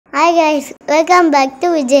Hi guys, welcome back to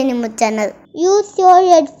Vijay Nemo channel. Use your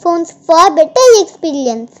headphones for better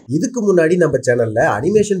experience. இதுக்கு முன்னாடி நம்ம சேனல்ல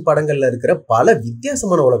animation படங்கள்ல இருக்கிற பல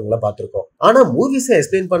வித்தியாசமான உலகங்களை பார்த்திருக்கோம். ஆனா மூவிஸை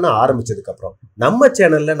எக்ஸ்பிளைன் பண்ண ஆரம்பிச்சதுக்கு அப்புறம் நம்ம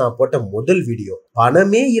சேனல்ல நான் போட்ட முதல் வீடியோ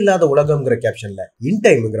பணமே இல்லாத உலகம்ங்கிற கேப்ஷன்ல இன்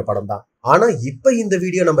டைம்ங்கிற படம் தான். ஆனா இப்ப இந்த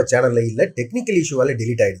வீடியோ நம்ம சேனல்ல இல்ல, டெக்னிக்கல் இஷ்யூவால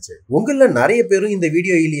டெலீட் ஆயிடுச்சு. உங்கள நிறைய பேரும் இந்த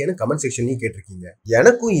வீடியோ இல்லையேன்னு கமெண்ட் செக்ஷன்லயும் கேட்டிருக்கீங்க.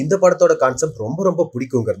 எனக்கும் இந்த படத்தோட கான்செப்ட் ரொம்ப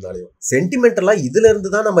பிடிக்குங்கிறதுனாலயும் சென்டிமெண்டலா இதுல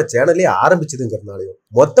இருந்து தான் நம்ம சேனலே ஆரம்பிச்சதுங்கிறதுனாலயும்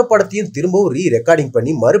மொத்த படத்தையும் திரும்பவும் ரீ ரெக்கார்டிங்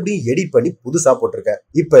பண்ணி மறுபடியும் எடிட் பண்ணி புதுசா போட்டிருக்கேன்.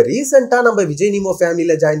 இப்ப ரீசெண்டா நம்ம விஜய் நீமோ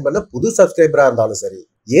ஃபேமிலியில ஜாயின் பண்ண புது சப்ஸ்கிரைபரா இருந்தாலும் சரி,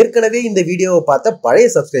 ஏற்கனவே இந்த வீடியோவை பார்த்த பழைய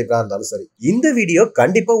சப்ஸ்கிரைபரா இருந்தாலும் சரி, இந்த வீடியோ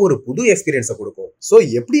கண்டிப்பா ஒரு புது எக்ஸ்பீரியன்ஸை கொடுக்கும். சோ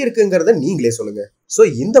எப்படி இருக்குங்கிறத நீங்களே சொல்லுங்க. சோ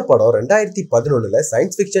இந்த படம் 2011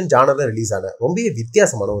 சயின்ஸ் பிக்சன் ஜானர்ல ரிலீஸ் ஆன ரொம்ப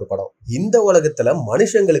வித்தியாசமான ஒரு படம். இந்த உலகத்துல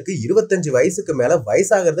மனுஷங்களுக்கு 25 வயசுக்கு மேல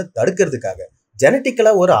வயசாகிறத தடுக்கிறதுக்காக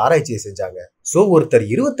ஜெனட்டிக்கலா ஒரு ஆராய்ச்சியை செஞ்சாங்க. சோ ஒருத்தர்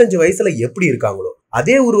 25 வயசுல எப்படி இருக்காங்களோ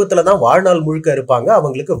அதே உருவத்துலதான் வாழ்நாள் முழுக்க இருப்பாங்க,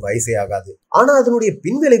 அவங்களுக்கு வயசே ஆகாது. ஆனா அதனுடைய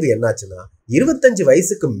பின்விளைவு என்னாச்சுன்னா 25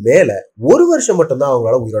 வயசுக்கு மேல ஒரு வருஷம் மட்டும்தான்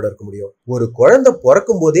அவங்களால உயிரோட இருக்க முடியும். ஒரு குழந்தை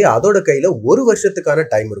பிறக்கும் போதே அதோட கையில ஒரு வருஷத்துக்கான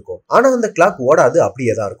டைம் இருக்கும். ஆனா அந்த கிளாக் ஓடாது,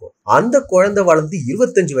 அப்படியே தான் இருக்கும். அந்த குழந்தை வளர்ந்து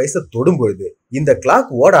 25 வயசை தொடும் பொழுது இந்த கிளாக்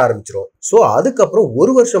ஓட ஆரம்பிச்சிடும். சோ அதுக்கப்புறம்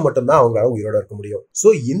ஒரு வருஷம் மட்டும்தான் அவங்களால உயிரோட இருக்க முடியும். சோ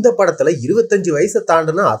இந்த படத்துல 25 வயசை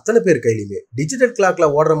தாண்டினா அத்தனை பேர் கையிலுமே டிஜிட்டல் கிளாக்ல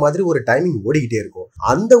ஓடுற மாதிரி ஒரு டைமிங் ஓடிக்கிட்டே இருக்கும்.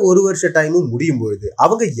 அந்த ஒரு வருஷ டைமும் முடியும் பொழுது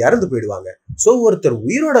அவங்க இறந்து போயிடுவாங்க. சோ ஒருத்தர்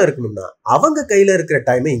உயிரோட இருக்கணும்னா அவங்க கையில இருக்கிற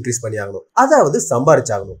டைமை இன்க்ரீஸ் பண்ணி ஆகணும், அதாவது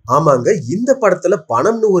சம்பாரிச்சாகணும். ஆமாங்க, இந்த படத்துல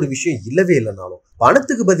பணம்னு ஒரு விஷயம் இல்லவே இல்லைனாலும்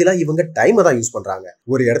பணத்துக்கு பதிலா இவங்க டைமை தான் யூஸ் பண்றாங்க.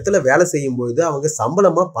 ஒரு இடத்துல வேலை செய்யும் பொழுது அவங்க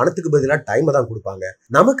சம்பளமா பணத்துக்கு பதிலா டைமை தான் கொடுப்பாங்க.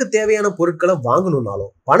 நமக்கு தேவையான பொருட்களை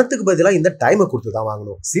வாங்கணும்னாலும் பணத்துக்கு பதிலா இந்த டைமை கொடுத்து தான்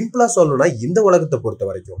வாங்கணும். சிம்பிளா சொல்லணும்னா இந்த உலகத்தை பொறுத்த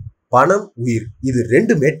வரைக்கும் பணம், உயிர், இது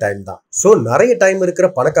ரெண்டுமே டைம் தான். சோ நிறைய டைம் இருக்கிற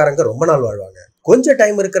பணக்காரங்க ரொம்ப நாள் வாழ்வாங்க, கொஞ்சம்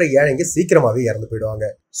டைம் இருக்கிற ஏழைங்க சீக்கிரமாவே இறந்து போயிடுவாங்க.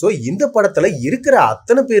 சோ இந்த படத்துல இருக்கிற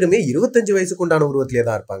அத்தனை பேருமே 25 வயசுக்கு உண்டான உருவத்திலே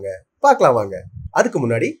தான் இருப்பாங்க. பார்க்கலாம் வாங்க. அதுக்கு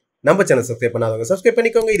முன்னாடி நம்ம சேனல் சப்ஸ்கிரைப் பண்ணாதவங்க சப்ஸ்கிரைப்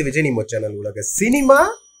பண்ணிக்கோங்க. இது விஜய் நீமோ சேனல், உலக சினிமா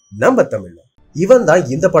நம்ம தமிழ்ல. இவன் தான்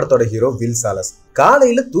இந்த படத்தோட ஹீரோ வில் சாலஸ்.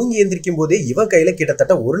 காலையில தூங்கி எந்திரிக்கும் போதே இவன் கையில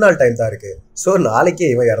கிட்டத்தட்ட ஒரு நாள் டைம் தான் இருக்கு. சோ நாளைக்கே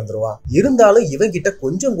இவன் இறந்துருவான். இருந்தாலும் இவன் கிட்ட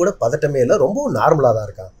கொஞ்சம் கூட பதட்டமே இல்ல, ரொம்பவும் நார்மலா தான்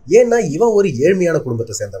இருக்கான். ஏன்னா இவன் ஒரு ஏழ்மையான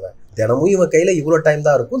குடும்பத்தை சேர்ந்தவன். தினமும் இவன் கையில இவ்வளவு டைம்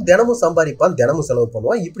தான் இருக்கும், தினமும் சம்பாதிப்பான், தினமும் செலவு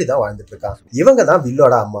பண்ணுவான், இப்படிதான் வாழ்ந்துட்டு இருக்கான். இவங்க தான்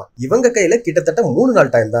வில்லோட அம்மா. இவங்க கையில கிட்டத்தட்ட 3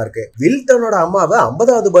 நாள் டைம் தான் இருக்கு. வில் தன்னோட அம்மாவை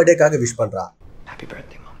 50வது பர்த்டேக்காக விஷ் பண்றான்.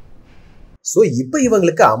 சோ இப்ப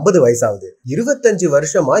இவங்களுக்கு 50 வயசாகுது. 25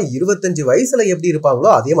 வருஷமா 25 வயசுல எப்படி இருப்பாங்களோ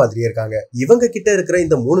அதே மாதிரியே இருக்காங்க. இவங்க கிட்ட இருக்கிற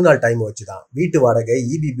இந்த 3 நாள் டைம் வச்சுதான் வீட்டு வாடகை,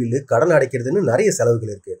 இபி பில்லு, கடன் அடைக்கிறதுன்னு நிறைய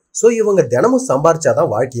செலவுகள் இருக்கு. சோ இவங்க தினமும்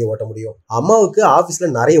சம்பாரிச்சாதான் வாழ்க்கையை ஓட்ட முடியும். அம்மாவுக்கு ஆபீஸ்ல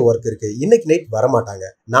நிறைய ஒர்க் இருக்கு. இன்னைக்கு நைட் வரமாட்டாங்க,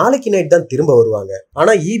 நாளைக்கு நைட் தான் திரும்ப வருவாங்க.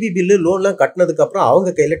 ஆனா இபி பில்லு, லோன்லாம் கட்டினதுக்கு அப்புறம்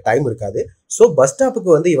அவங்க கையில டைம் இருக்காது. சோ பஸ் ஸ்டாப்புக்கு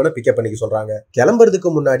வந்து இவனை பிக்கப் பண்ணிக்க சொல்றாங்க. கிளம்புறதுக்கு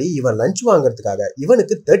முன்னாடி இவன் லஞ்ச் வாங்குறதுக்காக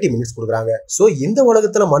இவனுக்கு 30 மினிட்ஸ் கொடுக்குறாங்க. சோ இந்த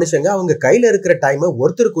உலகத்துல மனுஷங்க அவங்க கையில இருக்கிற டைமை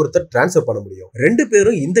ஒருத்தருக்கு ஒருத்தர் டிரான்ஸ்ஃபர் பண்ண முடியும். 2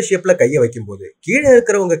 பேரும் இந்த ஷேப்ல கையை வைக்கும் போது கீழே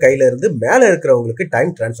இருக்கிறவங்க கையில இருந்து மேல இருக்கிறவங்களுக்கு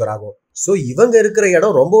டைம் டிரான்ஸ்ஃபர் ஆகும். சோ இவங்க இருக்கிற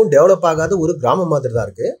இடம் ரொம்பவும் டெவலப் ஆகாத ஒரு கிராமம் மாதிரி தான்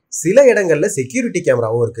இருக்கு. சில இடங்கள்ல செக்யூரிட்டி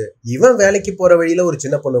கேமராவும் இருக்கு. இவன் வேலைக்கு போற வழியில ஒரு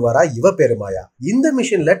சின்ன பொண்ணு வரா, இவ பேரு மாயா. இந்த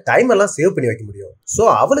மிஷின்ல டைம் எல்லாம் சேவ் பண்ணி வைக்க முடியும். சோ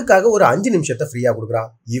அவளுக்காக ஒரு 5 நிமிஷத்தை ஃப்ரீயா கொடுக்குறான்.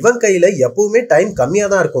 இவன் கையில எப்பவுமே டைம் கம்மியா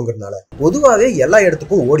தான் இருக்குங்கிறதுனால பொதுவாவே எல்லா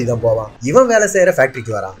இடத்துக்கும் ஓடிதான் போவான். இவன் வேலை செய்யற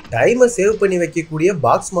ஃபேக்டரிக்கு வரான். டைமை சேவ் பண்ணி வைக்கக்கூடிய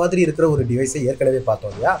பாக்ஸ் மாதிரி இருக்கிற ஒரு டிவைஸை ஏற்கனவே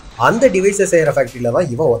பார்த்தோம் இல்லையா, அந்த டிவைஸை செய்யற ஃபேக்டரியில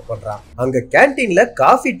தான் இவன் ஒர்க் பண்றான். அங்க கேன்டீன்ல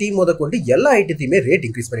காஃபி, டீ முத கொண்டு எல்லா ஐட்டத்தையுமே ரேட்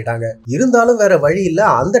இன்க்ரீஸ் பண்ணிட்டாங்க. இருந்தாலும் வேற வழி இல்ல,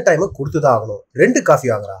 அந்த டைமை கொடுத்துதான் ஆகணும். 2 காஃபி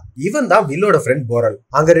வாங்குறான். இவன் தான் வில்லோட ஃப்ரெண்ட் போரல்.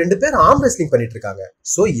 அங்க 2 பேர் ஆர்ம் ரெஸ்லிங் பண்ணிட்டு இருக்காங்க.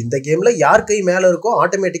 சோ இந்த கேம்ல யார் கை மேல இருக்கோ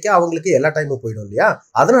ஆட்டோமேட்டிக்கா அவங்களுக்கு எல்லா டைமும் போயிடும் இல்லையா,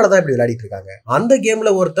 அதனாலதான் இப்படி விளையாடிட்டு இருக்காங்க. அந்த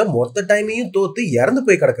கேம்ல ஒருத்தர் மொத்த டைமையும் தோத்து இறந்து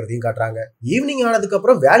போய் கிடக்கிறதையும் காட்டுறாங்க. ஈவினிங் ஆனதுக்கு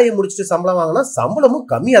அப்புறம் வேலையை முடிச்சுட்டு சம்பளம் வாங்கினா சம்பளமும்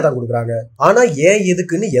கம்மியா தான் கொடுக்குறாங்க. ஆனா ஏன்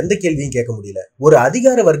எதுக்குன்னு எந்த கேள்வியும் கேட்க முடியல. ஒரு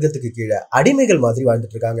அதிகார வர்க்கத்துக்கு கீழே அடிமைகள் மாதிரி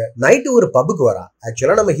வாழ்ந்துட்டு இருக்காங்க. நைட்டு ஒரு பப்புக்கு வரான்.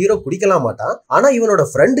 ஆக்சுவலா நம்ம ஹீரோ குடிக்கலாம் மாட்டான், ஆனா இவனோட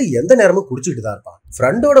ஃப்ரெண்டு எந்த நேரமும் குடிச்சுட்டு தான் இருப்பான்.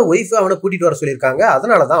 ஃப்ரெண்டோட ஒய்ஃப் அவனை கூட்டிட்டு வர சொல்லியிருக்காங்க,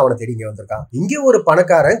 அதனாலதான் அவனை தேடி இங்க வந்திருக்கான். இங்க ஒரு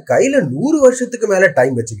பணக்காரன் கையில 100 வருஷத்துக்கு மேல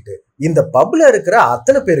டைம் வச்சுக்கிட்டு இந்த பப்ல இருக்கிற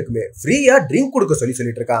அத்தனை பேருக்குமே ஃப்ரீயா ட்ரிங்க் கொடுக்க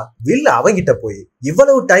சொல்லிட்டு இருக்கான். வில் அவங்கிட்ட போய்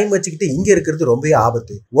இவ்வளவு டைம் வச்சுக்கிட்டு இங்க இருக்கிறது ரொம்ப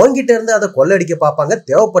ஆபத்து, உங்ககிட்ட இருந்து அதை கொள்ளடிக்க பாப்பாங்க,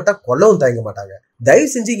 தேவைப்பட்டா கொல்லவும் தயங்க மாட்டாங்க, தயவு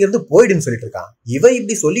செஞ்சு இங்க இருந்து போயிடுன்னு சொல்லிட்டு இருக்கான். இவன்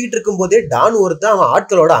இப்படி சொல்லிட்டு இருக்கும் போதே டான் ஒருத்தன் அவன்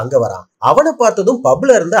ஆட்களோட அங்க வரான். அவனை பார்த்ததும்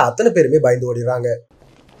பப்ல இருந்து அத்தனை பேருமே பயந்து ஓடிடுறாங்க.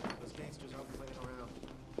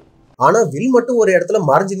 ஆனா வில் மட்டும் ஒரு இடத்துல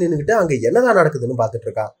மறைஞ்சு நின்னுகிட்டு அங்க என்னதான் நடக்குதுன்னு பாத்துட்டு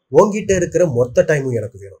இருக்கான். உங்ககிட்ட இருக்கிற மொத்த டைமும்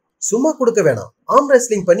எனக்கு வேணும், சும்மா கொடுக்க வேணாம், ஆர்ம்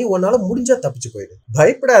ரெஸ்லிங் பண்ணி உன்னால முடிஞ்சா தப்பிச்சு போயிடு.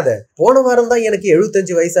 பயப்படாத, போன வாரம் தான் எனக்கு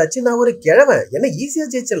 75 வயசாச்சு, நான் ஒரு கிழவன், என்ன ஈஸியா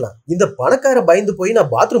ஜெயிச்சிடலாம். இந்த பணக்கார பயந்து போய்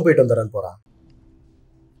நான் பாத்ரூம் போயிட்டு வந்துடுறேன்னு போறான்.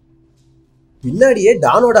 பின்னாடியே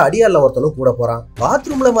டானோட அடியால ஒருத்தனும் கூட போறான்.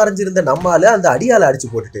 பாத்ரூம்ல மறைஞ்சிருந்த நம்மால அந்த அடியால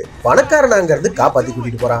அடிச்சு போட்டுட்டு பணக்காரன் அங்க இருந்து காப்பாத்தி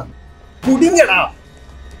கூட்டிட்டு போறான். குடிங்கடா.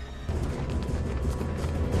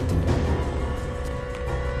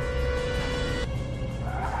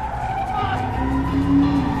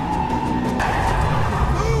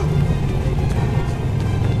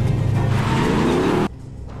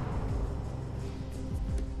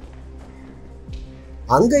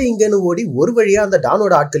 அங்க இங்கன்னு ஓடி ஒரு வழியா அந்த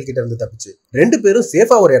டானோட ஆட்கள் கிட்ட இருந்து தப்பிச்சு 2 பேரும்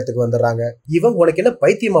சேஃபா ஒரு இடத்துக்கு வந்துடுறாங்க. இவன் உனக்கு என்ன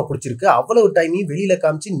பைத்தியமா பிடிச்சிருக்கு, அவ்வளவு டைமையும் வெளியில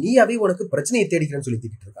காமிச்சு நீயாவே உனக்கு பிரச்சனையை தேடிக்கிறேன்னு சொல்லி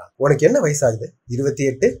திட்டிட்டு இருக்கான். உனக்கு என்ன வயசாகுது?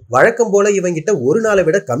 28. வழக்கம் போல இவன் கிட்ட ஒரு நாளை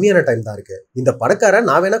விட கம்மியான டைம் தான் இருக்கு. இந்த பணக்காரன்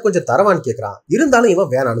நான் வேணா கொஞ்சம் தரவான்னு கேக்குறான். இருந்தாலும்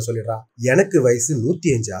இவன் வேணான்னு சொல்லிடுறான். எனக்கு வயசு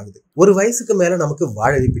 105 ஆகுது. ஒரு வயசுக்கு மேல நமக்கு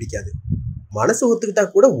வாழவே பிடிக்காது. மனசு ஒத்துக்கிட்டா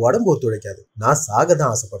கூட உடம்பு ஒத்துழைக்காது. நான் சாக தான்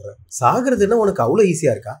ஆசைப்படுறேன். சாகிறதுன்னா உனக்கு அவ்வளவு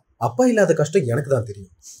ஈஸியா இருக்கா? அப்பா இல்லாத கஷ்டம் எனக்கு தான்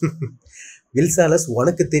தெரியும். வில்சாலஸ்,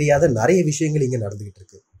 உனக்கு தெரியாத நிறைய விஷயங்கள் இங்க நடந்துகிட்டு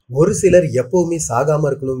இருக்கு. ஒரு சிலர் எப்பவுமே சாகாம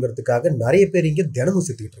இருக்கணுங்கிறதுக்காக நிறைய பேர் இங்க தினமும்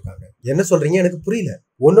செத்துக்கிட்டு இருக்காங்க. என்ன சொல்றீங்க? எனக்கு புரியல.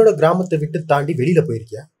 உன்னோட கிராமத்தை விட்டு தாண்டி வெளியில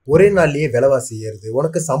போயிருக்கியா? ஒரே நாள்லயே விலைவாசி ஏறுது,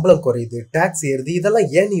 உனக்கு சம்பளம் குறையுது, டாக்ஸ் ஏறுது, இதெல்லாம்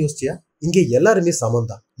ஏன்னு யோசிச்சியா? இங்க எல்லாருமே சமம்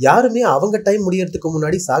தான். யாருமே அவங்க டைம் முடியறதுக்கு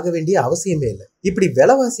முன்னாடி சாக வேண்டிய அவசியமே இல்லை. இப்படி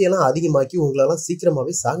விலைவாசி எல்லாம் அதிகமாக்கி உங்களெல்லாம்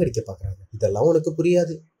சீக்கிரமாவே சாகடிக்க பாக்குறாங்க. இதெல்லாம் உனக்கு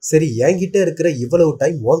புரியாது. சரி, என்கிட்ட இருக்கிற இவ்வளவு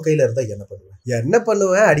டைம் உன் கையில இருந்தா என்ன பண்ணுவேன்? என்ன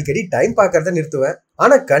பண்ணுவேன்? அடிக்கடி டைம் பாக்குறத நிறுத்துவேன்.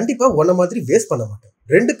 ஆனா கண்டிப்பா உன்ன மாதிரி வேஸ்ட் பண்ண மாட்டேன்.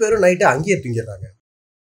 2 பேரும் நைட்டு அங்கேயே தூங்கிடுறாங்க.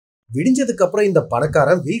 விடிஞ்சதுக்கு அப்புறம் இந்த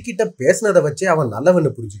பணக்காரன் வில் கிட்ட பேசினதை வச்சு அவன்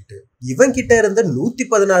நல்லவன்னு புரிஞ்சுக்கிட்டு இவன் கிட்ட இருந்த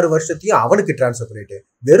 116 வருஷத்தையும் அவனுக்கு டிரான்ஸ்பர் பண்ணிட்டு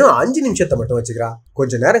வெறும் 5 நிமிஷத்தை மட்டும் வச்சுக்கிறான்.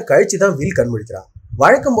 கொஞ்ச நேரம் கழிச்சுதான் வில் கண்முழிக்கிறான்.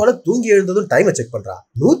 வழக்கம் போல தூங்கி எழுந்ததும் டைமை செக் பண்றான்.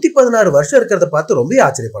 116 வருஷம் இருக்கிறத பார்த்து ரொம்ப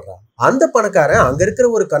ஆச்சரியப்படுறான். அந்த பணக்காரன் அங்க இருக்கிற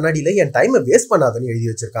ஒரு கண்ணாடியில என் டைமை வேஸ்ட் பண்ணாதன்னு எழுதி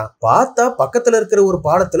வச்சிருக்கான். பார்த்தா பக்கத்துல இருக்கிற ஒரு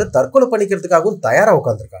பாலத்துல தற்கொலை பண்ணிக்கிறதுக்காகவும் தயாரா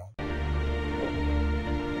உட்காந்துருக்கான்.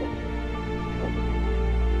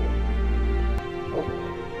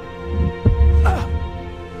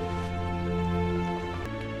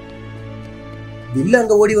 வில்ல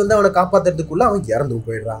அங்க ஓடி வந்து அவனை காப்பாத்துறதுக்குள்ள அவன் இறந்து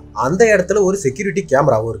போயிடுறான். அந்த இடத்துல ஒரு செக்யூரிட்டி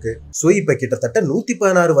கேமராவும் இருக்கு. சோ இப்ப கிட்டத்தட்ட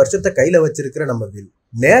 116 வருஷத்தை கையில வச்சிருக்கிற நம்ம வில்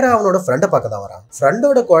நேரா அவனோட ஃப்ரெண்டை பார்க்க தான் வரான்.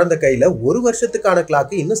 ஃப்ரெண்டோட குழந்தை கையில 1 வருஷத்துக்கான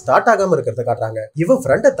கிளாக்கு இன்னும் ஸ்டார்ட் ஆகாம இருக்கிறத காட்டுறாங்க. இவன்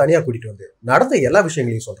ஃப்ரெண்டை தனியா கூட்டிட்டு வந்து நடந்த எல்லா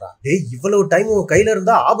விஷயங்களையும் சொல்றான். டேய், இவ்வளவு டைம் உன் கையில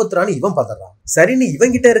இருந்தா ஆபத்துறான்னு இவன் பாத்துறான். சரி, நீ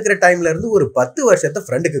இவன் கிட்ட இருக்கிற டைம்ல இருந்து ஒரு 10 வருஷத்தை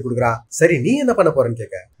ஃப்ரெண்டுக்கு கொடுக்குறான். சரி, நீ என்ன பண்ண போறேன்னு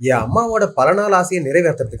கேட்க, என் அம்மாவோட பல நாள் ஆசையை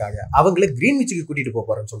நிறைவேற்றுறதுக்காக அவங்களை கிரீன்விச்சுக்கு கூட்டிட்டு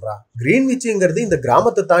போறேன்னு சொல்றான். கிரீன்விச்சுங்கிறது இந்த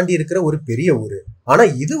கிராமத்தை தாண்டி இருக்கிற ஒரு பெரிய ஊரு. ஆனா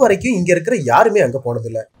இது வரைக்கும் இங்க இருக்கிற யாருமே அங்க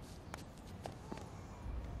போனதில்லை.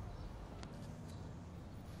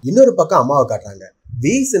 இன்னொரு பக்கம் அம்மாவை காட்டுறாங்க.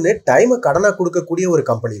 வீஸ்னு டைமை கடனா கொடுக்கக்கூடிய ஒரு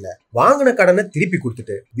கம்பெனில வாங்கின கடனை திருப்பி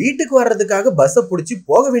கொடுத்துட்டு வீட்டுக்கு வர்றதுக்காக பஸ்ஸை பிடிச்சி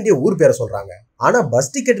போக வேண்டிய ஊர் பேரை சொல்றாங்க. ஆனா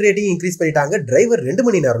பஸ் டிக்கெட் ரேட்டையும் இன்க்ரீஸ் பண்ணிட்டாங்க. டிரைவர் 2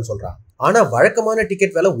 மணி நேரம் சொல்றான். ஆனா வழக்கமான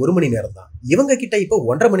டிக்கெட் விலை 1 மணி நேரம் தான். இவங்க கிட்ட இப்ப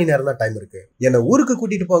 1.5 மணி நேரம் தான் டைம் இருக்கு. என்ன ஊருக்கு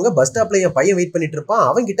கூட்டிட்டு போங்க, பஸ் ஸ்டாப்ல என் பையன் வெயிட் பண்ணிட்டு இருப்பான்,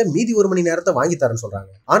 அவங்க கிட்ட மீதி 1 மணி நேரத்தை வாங்கி தரேன்னு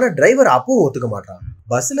சொல்றாங்க. ஆனா டிரைவர் அப்பவும் ஒத்துக்க மாட்டான்.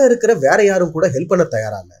 பஸ்ல இருக்கிற வேற யாரும் கூட ஹெல்ப் பண்ண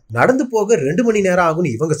தயாரா இல்ல. நடந்து போக 2 மணி நேரம்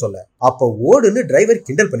ஆகும்னு இவங்க சொல்ல, அப்ப ஓடுன்னு டிரைவர்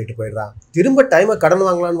கிண்டல் பண்ணிட்டு போயிடுறான். திரும்ப டைமை கடன்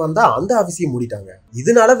வாங்கலான்னு வந்தா அந்த ஆபீஸையும் மூடிட்டாங்க.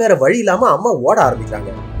 இதனால வேற வழி இல்லாம அம்மா ஓட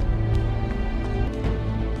ஆரம்பிக்கிறாங்க.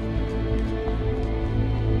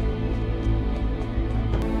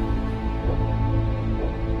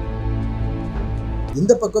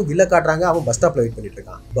 இந்த பக்கம் வில்ல காட்டுறாங்க. அவன் பஸ் ஸ்டாப்ல வெயிட் பண்ணிட்டு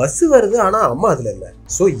இருக்கான். பஸ் வருது, ஆனா அம்மா அதுல இல்ல.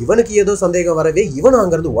 சோ இவனுக்கு ஏதோ சந்தேகம் வரவே இவனும்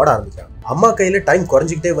அங்க இருந்து ஓட ஆரம்பிச்சான். அம்மா கையில டைம்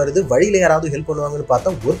குறைஞ்சிக்கிட்டே வருது. வழியில யாராவது ஹெல்ப் பண்ணுவாங்கன்னு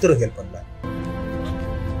பார்த்தா ஒருத்தரும் ஹெல்ப் பண்ணல.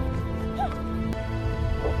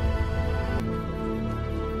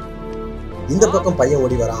 இந்த பக்கம் பையன்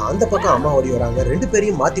ஓடி வரான், அந்த பக்கம் அம்மா ஓடி வராங்க. 2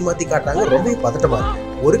 பேரையும் மாத்தி மாத்தி காட்டுறாங்க. ரொம்ப பதட்டமா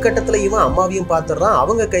இருக்கு. ஒரு கட்டத்துல இவன் அம்மாவையும் பாத்துறான்.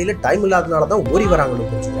 அவங்க கையில டைம் இல்லாதனாலதான் ஓடி வராங்கன்னு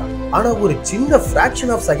புரிஞ்சுக்கிறான். ஆனா ஒரு சின்ன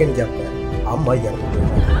பிராக்ஷன் ஆஃப் செகண்ட் கேப்ல அம்மா இறந்து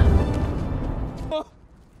போயிட்டாங்க.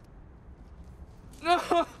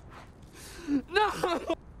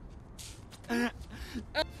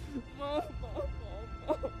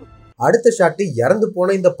 அடுத்த ஷாட் இறந்து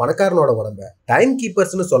போன இந்த பணக்காரனோட உடம்ப டைம்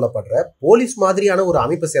கீப்பர்ஸ்னு சொல்லப்படுற போலீஸ் மாதிரியான ஒரு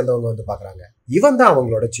அமைப்பை சேர்ந்தவங்க வந்து பாக்குறாங்க. இவன் தான்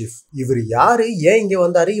அவங்களோட சீஃப். இவர் யாரு, ஏன் இங்க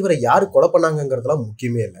வந்தாரு, இவரை யாரு கொலை பண்ணாங்கிறதுலாம்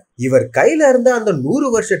முக்கியமே இல்லை. இவர் கையில இருந்த அந்த 100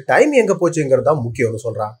 வருஷ டைம் எங்க போச்சுங்கிறதா முக்கியம்னு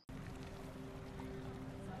சொல்றான்.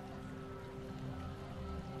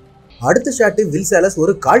 அடுத்த ஷாட் வில் சேலஸ்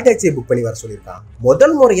ஒரு கால் டாக்ஸியை புக் பண்ணி வர சொல்லியிருக்கான்.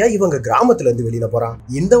 முதல் முறையா இவங்க கிராமத்துல இருந்து வெளியில போறான்.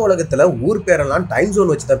 இந்த உலகத்துல ஊர் பேரெல்லாம் டைம்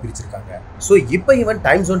ஜோன் வச்சுதான் பிரிச்சிருக்காங்க. சோ இப்ப இவன்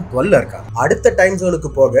டைம் ஜோன் 12 இருக்கான். அடுத்த டைம்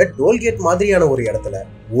ஜோனுக்கு போக டோல்கேட் மாதிரியான ஒரு இடத்துல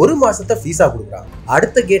 1 மாசத்தை ஃபீஸா கொடுக்குறான்.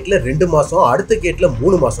 அடுத்த கேட்ல 2 மாசம், அடுத்த கேட்ல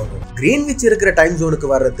 3 மாசம். கிரீன்விச் இருக்கிற டைம் ஜோனுக்கு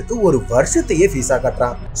வர்றதுக்கு ஒரு வருஷத்தையே ஃபீஸா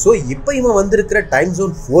கட்டுறான். சோ இப்ப இவன் வந்திருக்கிற டைம்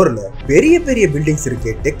ஜோன் 4ல பெரிய பெரிய பில்டிங்ஸ்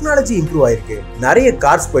இருக்கு, டெக்னாலஜி இம்ப்ரூவ் ஆயிருக்கு, நிறைய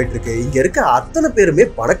கார்ஸ் போயிட்டு இருக்கு. இங்க இருக்க அத்தனை பேருமே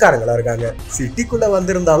பணக்காரங்களா இருக்காங்க. சிட்டிக்குள்ள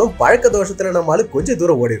வந்திருந்தாலும் பழக்க தோஷத்துல நம்மால கொஞ்சம்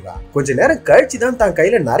தூரம் ஓடிடுறான். கொஞ்ச நேரம் கழிச்சுதான் தான்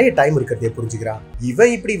கையில நிறைய டைம் இருக்கிறதே புரிஞ்சுக்கிறான்.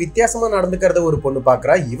 இவன் இப்படி வித்தியாசமா நடந்துக்கிறத ஒரு பொண்ணு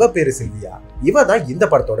பாக்குறா. இவ பேரு சில்வியா. இவ தான் இந்த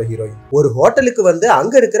படத்தோட ஹீரோயின். ஒரு ஹோட்டலுக்கு வந்து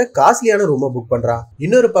அங்க இருக்கிற காஸ்ட்லியான ரூமை புக் பண்றான்.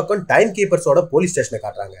 இன்னொரு பக்கம் டைம் கீப்பர்ஸோட போலீஸ் ஸ்டேஷனை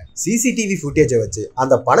காட்டுறாங்க. சிசிடிவி ஃபுட்டேஜை வச்சு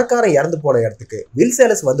அந்த பணக்காரன் இறந்து போன இடத்துக்கு வில்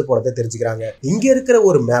சேலஸ் வந்து போனதை தெரிஞ்சுக்கிறாங்க. இங்க இருக்கிற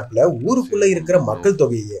ஒரு மேப்ல ஊருக்குள்ள இருக்கிற மக்கள்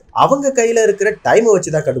தொகையை அவங்க கையில இருக்கிற டைமை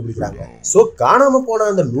வச்சுதான் கண்டுபிடிக்கிறாங்க. சோ காணாம போன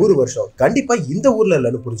அந்த 100 வருஷம் கண்டிப்பா இந்த ஊர்ல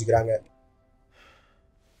இல்லைன்னு புரிஞ்சுக்கிறாங்க.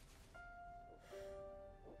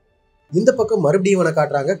 இந்த பக்கம் மறுபடியும் இவனை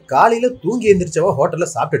காட்டுறாங்க. காலையில தூங்கி எந்திரிச்சவன் ஹோட்டல்ல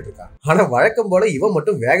சாப்பிட்டுட்டு இருக்கான். ஆனா வழக்கம் போல இவன்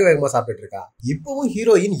மட்டும் வேக வேகமா சாப்பிட்டுட்டு இருக்கா. இப்பவும்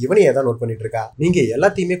ஹீரோயின் இவனையே தான் நோட் பண்ணிட்டு இருக்கா. நீங்க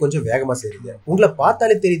எல்லாத்தையுமே கொஞ்சம் வேகமா செய்றீங்க, உங்களை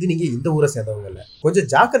பார்த்தாலே தெரியுது நீங்க இந்த ஊரை சேர்ந்தவங்க இல்ல, கொஞ்சம்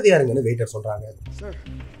ஜாக்கிரதையா இருங்கன்னு வெயிட்டர் சொல்றாங்க.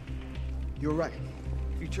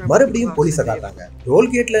 மறுபடியும் போலீஸை காட்டுறாங்க.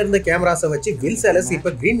 டோல்கேட்ல இருந்த கேமராஸை வச்சு வில் சேலஸ்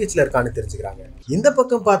இப்ப கிரீன்விச்ல இருக்கான்னு தெரிஞ்சுக்கிறாங்க. இந்த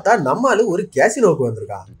பக்கம் பார்த்தா நம்மால ஒரு கேசினோக்கு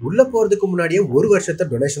வந்திருக்கான். உள்ள போறதுக்கு முன்னாடியே 1 வருஷத்தை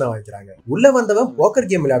டொனேஷனா வாங்கிக்கிறாங்க. உள்ள வந்தவன் போக்கர்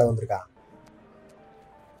கேம் விளையாட வந்திருக்கான்.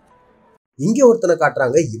 இங்க ஒருத்தனை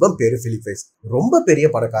காட்டுறாங்க. இவன் பேரு பிலிப்பைஸ். ரொம்ப பெரிய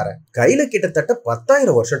பணக்காரன். கையில கிட்டத்தட்ட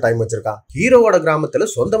 10,000 வருஷம் டைம் வச்சிருக்கான். ஹீரோவோட கிராமத்துல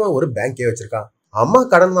சொந்தமா ஒரு பேங்கே வச்சிருக்கான். அம்மா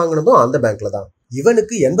கடன் வாங்கினதும் அந்த பேங்க்ல தான்.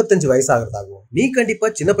 இவனுக்கு 85 வயசு ஆகிறதாகும். நீ கண்டிப்பா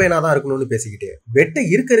சின்ன பையனாதான் இருக்கணும்னு பேசிக்கிட்டே பெட்டை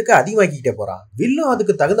இருக்க அதிகமாக்கிட்டே போறான். வில்லும்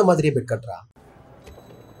அதுக்கு தகுந்த மாதிரியே பெட் கட்டுறான்.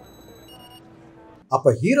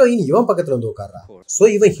 அப்ப ஹீரோயின் இவன் பக்கத்துல வந்து உட்கார்றா. சோ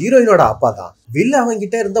இவன் ஹீரோயினோட அப்பா தான். வில்ல அவன்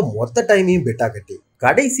கிட்ட இருந்த மொத்த டைமையும் பெட்டா கட்டி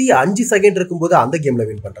கடைசி 5 செகண்ட் இருக்கும்போது அந்த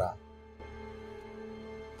கேம்ல வின் பண்றான்.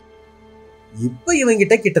 இப்ப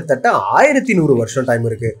இவங்கிட்ட கிட்டத்தட்ட 1100 வருஷம் டைம்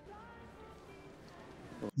இருக்கு.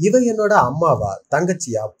 இவ என்னோட அம்மாவா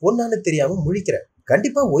தங்கச்சியா பொண்ணான்னு தெரியாம முழிக்கிறேன்.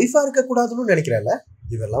 கண்டிப்பா ஒய்ஃபா இருக்க கூடாதுன்னு நினைக்கிறேன்ல.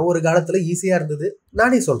 இதெல்லாம் ஒரு காலத்துல ஈஸியா இருந்தது.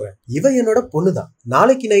 நானே சொல்றேன், இவ என்னோட பொண்ணுதான்.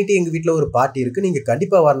 நாளைக்கு நைட்டு எங்க வீட்டுல ஒரு பார்ட்டி இருக்கு, நீங்க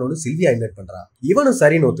கண்டிப்பா வரணும்னு சில்வியா இன்வைட் பண்றான். இவனும்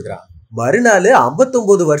சரின்னு ஒத்துக்கிறான். மறுநாள்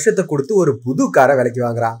 59 வருஷத்தை கொடுத்து ஒரு புது காரை விலைக்கு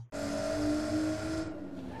வாங்குறான்.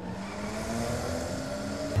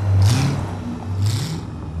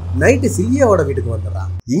 நைட்டு சில்வியாவோட வீட்டுக்கு வந்துடுறான்.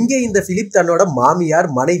 இங்க இந்த பிலிப் தன்னோட மாமியார்,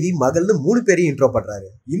 மனைவி, மகள்னு 3 பேரையும் இன்ட்ரோ பண்றாரு.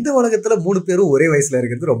 இந்த உலகத்துல 3 பேரும் ஒரே வயசுல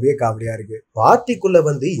இருக்கிறது ரொம்பவே காமெடியா இருக்கு. பார்ட்டிக்குள்ள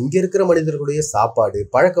வந்து இங்க இருக்கிற மனிதர்களுடைய சாப்பாடு,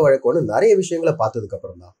 பழக்க வழக்கம்னு நிறைய விஷயங்களை பார்த்ததுக்கு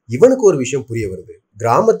அப்புறம் தான் இவனுக்கு ஒரு விஷயம் புரிய வருது.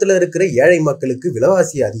 கிராமத்துல இருக்கிற ஏழை மக்களுக்கு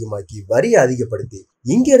விலைவாசியை அதிகமாக்கி வரியை அதிகப்படுத்தி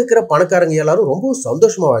இங்க இருக்கிற பணக்காரங்க எல்லாரும் ரொம்ப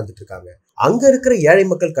சந்தோஷமா வாழ்ந்துட்டு இருக்காங்க. அங்க இருக்கிற ஏழை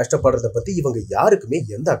மக்கள் கஷ்டப்படுறத பத்தி இவங்க யாருக்குமே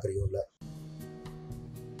எந்த அக்கறையும் இல்ல.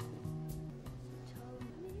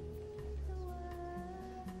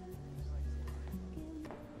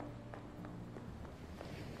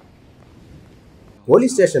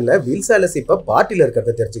 போலீஸ் ஸ்டேஷன்ல வில் சேலஸ் இப்ப பார்ட்டில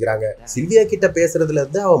இருக்கிறத தெரிஞ்சுக்கிறாங்க. சில்வியா கிட்ட பேசுறதுல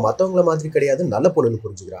இருந்து அவன் மத்தவங்கள மாதிரி கிடையாது, நல்ல பொண்ணுன்னு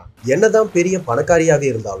புரிஞ்சுக்கிறான். என்னதான் பெரிய பணக்காரியாவே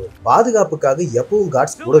இருந்தாலும் பாதுகாப்புக்காக எப்பவும்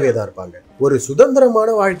கார்ட்ஸ் கூடவே தான் இருப்பாங்க. ஒரு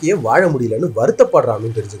சுதந்திரமான வாழ்க்கையை வாழ முடியலன்னு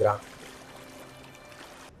வருத்தப்படுறான்னு தெரிஞ்சுக்கிறான்.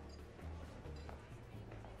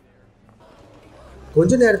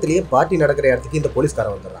 கொஞ்ச நேரத்திலேயே பார்ட்டி நடக்கிற இடத்துக்கு இந்த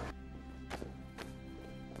போலீஸ்காரன் வந்துடுறான்.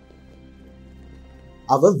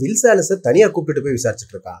 அவன் வில் சேலஸ தனியா கூப்பிட்டு போய்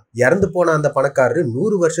விசாரிச்சுட்டு இருக்கான். இறந்து போன அந்த பணக்காரரு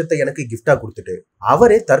 100 வருஷத்தை எனக்கு கிஃப்டா கொடுத்துட்டு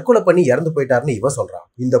அவரே தற்கொலை பண்ணி இறந்து போயிட்டாருன்னு இவன் சொல்றான்.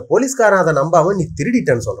 இந்த போலீஸ்காரன் அதை நம்பாம நீ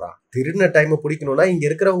திருடிட்டேன்னு சொல்றான். திருடின டைம் பிடிக்கணும்னா இங்க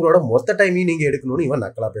இருக்கிறவங்களோட மொத்த டைமையும் நீங்க எடுக்கணும்னு இவன்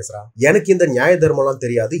நக்கலா பேசுறான். எனக்கு இந்த நியாய தர்மம்லாம்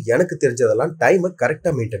தெரியாது, எனக்கு தெரிஞ்சதெல்லாம் டைமை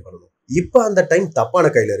கரெக்டா மெயின்டைன் பண்ணணும். இப்ப அந்த டைம் தப்பான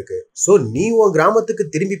கையில இருக்கு. சோ நீ உன் கிராமத்துக்கு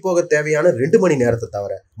திரும்பி போக தேவையான 2 மணி நேரத்தை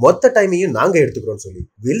தவிர மொத்த டைமையும் நாங்க எடுத்துக்கிறோம் சொல்லி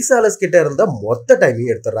வில் சேலஸ் கிட்ட இருந்த மொத்த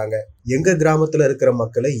டைமையும் எடுத்துறாங்க. எங்க கிராமத்துல இருக்கிற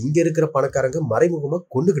மக்களை இங்க இருக்கிற பணக்காரங்க மறைமுகமா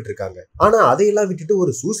கொண்டுகிட்டு இருக்காங்க. ஆனா அதையெல்லாம் விட்டுட்டு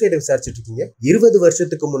ஒரு சூசைடை விசாரிச்சுட்டு இருக்கீங்க. 20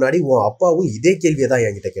 வருஷத்துக்கு முன்னாடி உன் அப்பாவும் இதே கேள்வியை தான்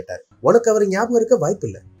என்கிட்ட கேட்டார். உனக்கு அவர் ஞாபகம் இருக்க வாய்ப்பு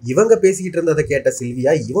இல்ல. இவங்க பேசிக்கிட்டு இருந்ததை கேட்ட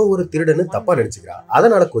சில்வியா இவன் ஒரு திருடன்னு தப்பா நினைச்சுக்கிறா.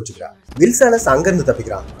 அதனால கோச்சுக்கிறா. வில் சேலஸ் அங்கிருந்து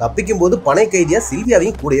தப்பிக்கிறான். தப்பிக்கும் போது பனை கைதியா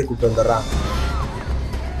சில்வியாவையும் கூடயே கூப்பிட்டு வந்துடுறான்.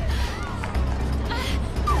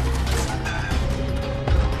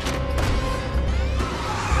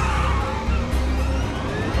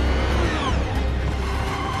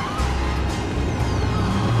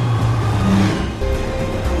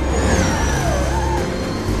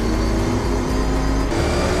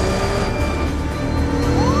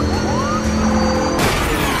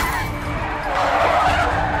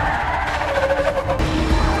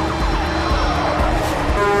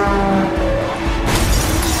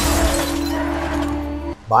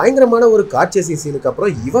 பயங்கரமான ஒரு கார் சேசிங் சீனுக்கு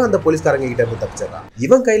அப்புறம் இவன் அந்த போலீஸ்காரங்க கிட்ட இருந்து தப்பிச்சிடறான்.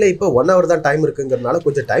 இவன் கையில இப்ப 1 hour தான் டைம் இருக்குங்கிறதுனால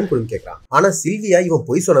கொஞ்சம் டைம் கொடுன்னு கேட்கறான். ஆனா சில்வியா இவன்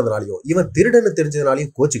பொய் சொன்னதுனாலையும் இவன் திருடன்னு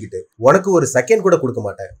தெரிஞ்சதுனாலையும் கோச்சுக்கிட்டு உனக்கு ஒரு செகண்ட் கூட கொடுக்க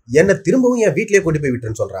மாட்டேன், என்ன திரும்பவும் என் வீட்லயே கொண்டு போய்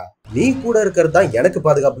விட்டுன்னு சொல்றா. நீ கூட இருக்கிறது தான் எனக்கு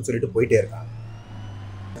பாதுகாப்புன்னு சொல்லிட்டு போயிட்டே இருக்கான்.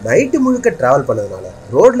 நைட்டு முழுக்க டிராவல் பண்ணதுனால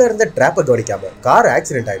ரோட்ல இருந்த டிராப்பை கவனிக்காம கார்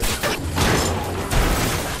ஆக்சிடென்ட் ஆயிடுச்சு.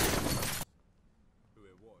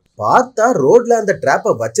 பார்த்தா ரோட்ல அந்த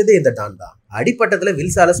டிராப்பை வச்சதே இந்த டான் தான். அடிப்பட்டத்துல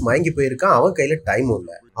வில்சாலஸ் மயங்கி போயிருக்கான். அவன் கையில டைமும்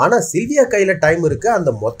இல்ல. ஆனா சில்வியா கையில டைம் இருக்கு.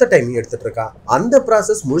 அந்த மொத்த டைமையும் எடுத்துட்டு இருக்கான். அந்த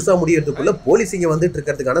ப்ராசஸ் முழுசா முடியறதுக்குள்ள போலீஸ் இங்க வந்துட்டு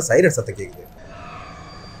இருக்கிறதுக்கான சைரன் சத்தம் கேக்குது.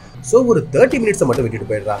 சோ ஒரு 30 மினிட்ஸ் மட்டும்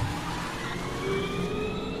விட்டுட்டு போயிடுறான்.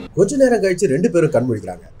 கொஞ்ச நேரம் கழிச்சு 2 பேரும் கண்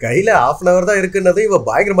முழிக்கிறாங்க. கையில 1/2 hour தான் இருக்குன்னதும் இவன்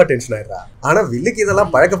பயங்கரமா டென்ஷன் ஆயிடுறா. ஆனா வில்லுக்கு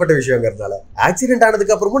இதெல்லாம் பழக்கப்பட்ட விஷயங்கிறதுனால ஆக்சிடென்ட்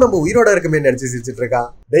ஆனதுக்கு அப்புறமும் நம்ம உயிரோட இருக்குமே நினைச்சு சிரிச்சிட்டு இருக்கான்.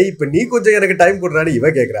 டேய் இப்ப நீ கொஞ்சம் எனக்கு டைம் கொடுறான்னு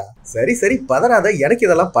இவன் கேக்குறா. சரி சரி பதறாத, எனக்கு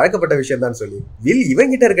இதெல்லாம் பழக்கப்பட்ட விஷயம் தான் சொல்லி வில்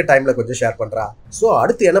இவங்கிட்ட இருக்க டைம்ல கொஞ்சம் ஷேர் பண்றா. சோ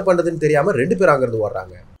அடுத்து என்ன பண்றதுன்னு தெரியாம 2 பேரும் அங்கிருந்து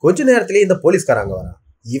ஓடுறாங்க. கொஞ்ச நேரத்திலேயே இந்த போலீஸ்காரங்க வரான்.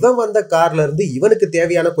 இவன் வந்த கார்ல இருந்து இவனுக்கு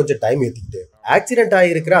தேவையான கொஞ்சம் டைம் ஏத்திக்கிட்டு ஆக்சிடென்ட்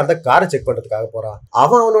ஆகிருக்கிற அந்த காரை செக் பண்றதுக்காக போறான்.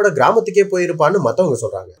 அவன் அவனோட கிராமத்துக்கே போயிருப்பான்னு மத்தவங்க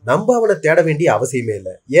சொல்றாங்க. நம்ம அவனை தேட வேண்டிய அவசியமே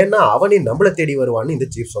இல்லை, ஏன்னா அவனே நம்மளை தேடி வருவான்னு இந்த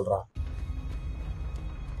சீஃப் சொல்றான்.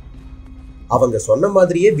 அவங்க சொன்ன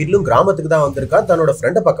மாதிரியே வில்லும் கிராமத்துக்கு தான் வந்திருக்கான். தன்னோட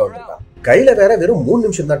ஃப்ரெண்டை பக்கம் வந்திருக்கான். கையில வேற வெறும் 3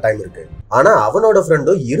 நிமிஷம் தான் டைம் இருக்கு. ஆனா அவனோட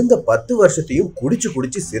ஃப்ரெண்டும் இருந்த 10 வருஷத்தையும்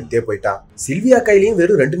குடிச்சு செத்தே போயிட்டான். சில்வியா கையிலயும்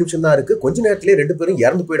வெறும் 2 நிமிஷம் தான் இருக்கு. கொஞ்ச நேரத்திலேயே 2 பேரும்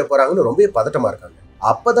இறந்து போயிட போறாங்கன்னு ரொம்ப பதட்டமா இருக்காங்க.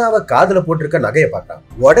 அப்பதான் அவ காதுல போட்டிருக்க நகையை பார்க்கறான்.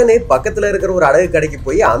 உடனே பக்கத்துல இருக்கிற ஒரு அழகு கடைக்கு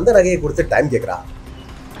போய் அந்த நகையை கொடுத்து டைம் கேட்கறான்.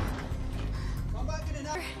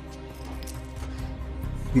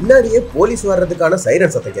 பின்னாடியே போலீஸ் வர்றதுக்கான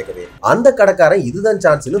சைரன் சத்தம் கேட்குது. அந்த கடைக்காரன் இதுதான்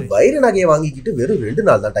சான்ஸ்னு வைர நகையை வாங்கிக்கிட்டு வெறும் 2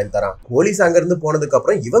 நாள் தான் டைம் தரான். போலீஸ் அங்க இருந்து போனதுக்கு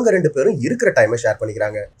அப்புறம் இவங்க 2 பேரும் இருக்கிற டைமை ஷேர்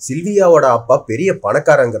பண்ணிக்கிறாங்க. சில்வியாவோட அப்பா பெரிய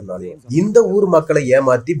பணக்காரங்கிறதுனாலையும் இந்த ஊர் மக்களை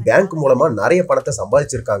ஏமாத்தி பேங்க் மூலமா நிறைய பணத்தை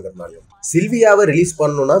சம்பாதிச்சிருக்காங்கிறதுனாலையும் சில்வியாவை ரிலீஸ்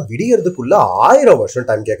பண்ணணும்னா விடியறதுக்குள்ள 1000 வருஷம்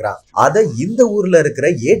டைம் கேட்கறான். அதை இந்த ஊர்ல இருக்கிற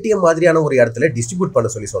ஏடிஎம் மாதிரியான ஒரு இடத்துல டிஸ்ட்ரிபியூட் பண்ண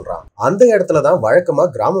சொல்றான். அந்த இடத்துலதான் வழக்கமா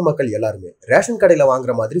கிராம மக்கள் எல்லாருமே ரேஷன் கடையில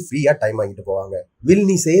வாங்குற மாதிரி ஃப்ரீயா டைம் வாங்கிட்டு போவாங்க. வில்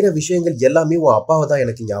நீ செய்யற விஷயங்கள் எல்லாமே உன் அப்பாவை தான்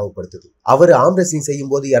எனக்கு ஞாபகப்படுத்துது. அவர் ஆம்ரசிங்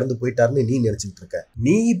செய்யும் போது இறந்து போயிட்டாருன்னு நீ நினைச்சிட்டு இருக்க.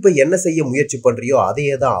 நீ இப்ப என்ன செய்ய முயற்சி பண்றியோ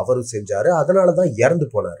அதையே தான் அவரும் செஞ்சாரு, அதனாலதான் இறந்து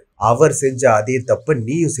போனாரு. அவர் செஞ்ச அதே தப்ப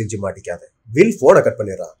நீயும் செஞ்சு மாட்டிக்காத. வில் போனை கட்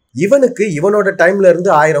பண்ணிடுறான். இவனுக்கு இவனோட டைம்ல இருந்து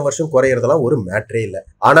 1000 வருஷம் குறையறதெல்லாம் ஒரு மேட்டரே இல்ல.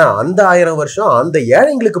 ஆனா அந்த 1000 வருஷம் அந்த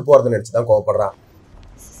ஏழைங்களுக்கு போறத நினைச்சுதான் கோவப்படுறான்.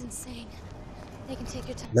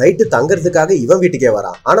 நைட்டு தங்கறதுக்காக இவன் வீட்டுக்கே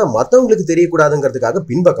வரான். ஆனா மத்தவங்களுக்கு தெரியக்கூடாதுங்கிறதுக்காக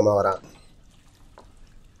பின்பக்கமா வரான்.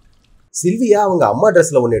 சில்வியா அவங்க அம்மா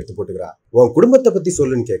ட்ரெஸ்ல ஒண்ணு எடுத்து போட்டுக்கிறா. உன் குடும்பத்தை பத்தி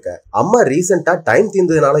சொல்லுன்னு கேட்க அம்மா ரீசெண்டா டைம்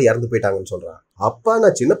தீர்ந்ததுனால இறந்து போயிட்டாங்கன்னு சொல்றான். அப்பா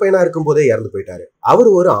நான் சின்ன பையனா இருக்கும் போதே இறந்து போயிட்டாரு. அவரு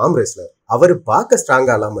ஒரு ஆர்ம் ரெஸ்லர். அவரு பார்க்க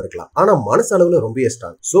ஸ்ட்ராங்கா இல்லாம இருக்கலாம், ஆனா மனசளவுல ரொம்ப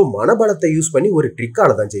ஸ்ட்ராங். சோ மனபலத்தை யூஸ் பண்ணி ஒரு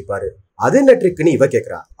ட்ரிக்கால தான் ஜெயிப்பாரு. அது என்ன ட்ரிக்னு இவ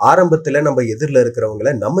கேக்குறா. ஆரம்பத்துல நம்ம எதிரில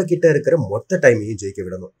இருக்கிறவங்களை நம்ம கிட்ட இருக்கிற மொத்த டைமையும் ஜெயிக்க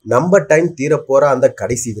விடணும். நம்ம டைம் தீர போற அந்த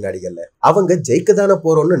கடைசி வினாடிகள்ல அவங்க ஜெயிக்க தானே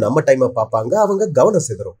போறோம்னு நம்ம டைமை பார்ப்பாங்க. அவங்க கவனம்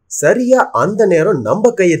சிதறும். சரியா அந்த நேரம்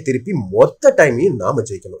நம்ம கையை திருப்பி மொத்த டைமையும் நாம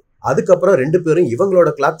ஜெயிக்கணும். அதுக்கப்புறம் 2 பேரும் இவங்களோட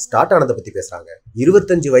கிளாக் ஸ்டார்ட் ஆனதை பத்தி பேசுறாங்க.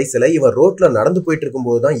 25 வயசுல இவன் ரோட்ல நடந்து போயிட்டு இருக்கும்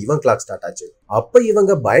போதுதான் இவன் கிளாக் ஸ்டார்ட் ஆச்சு. அப்ப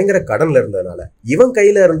இவங்க பயங்கர கடன்ல இருந்ததுனால இவன்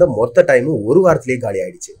கையில இருந்த மொத்த டைமும் ஒரு வாரத்திலேயே காலி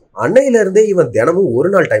ஆயிடுச்சு. அன்னையில இருந்தே இவன் தினமும்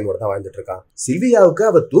ஒரு நாள் டைமோட தான் வாழ்ந்துட்டு இருக்கான். சில்வியாவுக்கு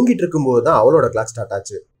அவ தூங்கிட்டு இருக்கும் போதுதான் அவளோட கிளாக் ஸ்டார்ட்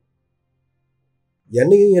ஆச்சு.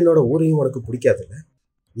 என்னையும் என்னோட ஊரையும் உனக்கு பிடிக்காதுல்ல?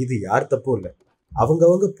 இது யார் தப்பும் இல்ல,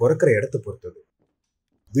 அவங்கவங்க பிறக்கிற இடத்தை பொறுத்தது.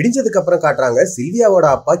 விடிஞ்சதுக்கு அப்புறம் காட்டுறாங்க சில்வியாவோட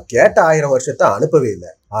அப்பா கேட்ட 1000 வருஷத்தை அனுப்பவே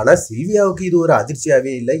இல்லை. ஆனா சில்வியாவுக்கு இது ஒரு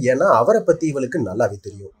அதிர்ச்சியாவே இல்லை. ஏன்னா அவரை பத்தி இவளுக்கு நல்லாவே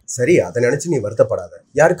தெரியும். சரி அதை நினைச்சு நீ வருத்தப்படாத.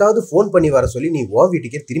 யாருக்காவது போன் பண்ணி வர சொல்லி நீ உன்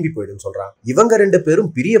வீட்டுக்கே திரும்பி போயிடுன்னு சொல்றான். இவங்க 2 பேரும்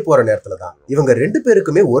பிரிய போற நேரத்துலதான் இவங்க 2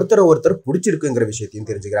 பேருக்குமே ஒருத்தர் பிடிச்சிருக்குங்கிற விஷயத்தையும்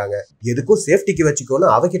தெரிஞ்சுக்கிறாங்க. எதுக்கும் சேஃப்டிக்கு வச்சுக்கோன்னு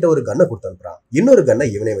அவகிட்ட ஒரு கன்னை கொடுத்து அனுப்புறான். இன்னொரு கன்னை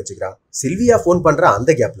இவனே வச்சுக்கிறான். சில்வியா போன் பண்ற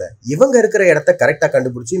அந்த கேப்ல இவங்க இருக்கிற இடத்த கரெக்டா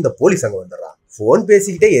கண்டுபிடிச்சு இந்த போலீஸ் அங்க வந்துடுறான். போன்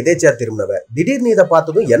பேசிக்கிட்டே எதேச்சியா திரும்பினவ திடீர்னு இதை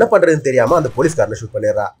பார்த்ததும் என்ன பண்றதுன்னு தெரியாம அந்த போலீஸ்காரனை ஷூட்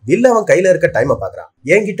பண்ணிடுறா. வில் அவன் கையில இருக்க டைமை பாக்குறான்.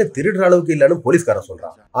 என்கிட்ட திருடுற அளவுக்கு இல்லன்னு போலீஸ்காரன்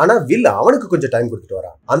சொல்றான். ஆனா வில் அவனுக்கு கொஞ்சம் டைம் கொடுத்துட்டு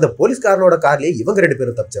வரான். அந்த போலீஸ்காரனோட கார்லயே இவங்க 2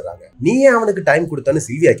 பேரும் தப்பிச்சிடறாங்க. நீ ஏன் அவனுக்கு டைம் கொடுத்தான்னு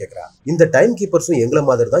சில்வியா கேக்குறா. இந்த டைம் கீப்பர்ஸும் எங்களை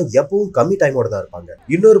மாதிரி தான் எப்பவும் கம்மி டைமோட தான் இருப்பாங்க.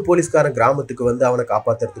 இன்னொரு போலீஸ்காரன் கிராமத்துக்கு வந்து அவனை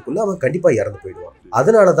காப்பாத்துறதுக்குள்ள அவன் கண்டிப்பா இறந்து போயிடுவான்.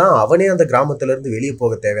 அதனாலதான் அவனே அந்த கிராமத்துல இருந்து வெளியே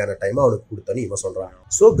போக தேவையான டைம் அவனுக்கு கொடுத்தான்னு இவன் சொல்றான்.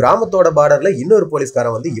 சோ கிராமத்தோட பார்டர்ல இன்னொரு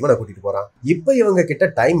போலீஸ்காரன் வந்து இவனை கூட்டிட்டு போறான். இப்ப இவங்க கிட்ட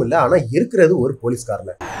டைம் இல்ல, ஆனா இருக்கிறது ஒரு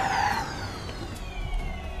போலீஸ்காரன்.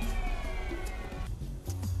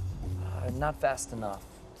 Not fast enough.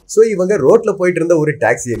 சோ இவங்க ரோட்ல போயிட்டு இருந்த ஒரு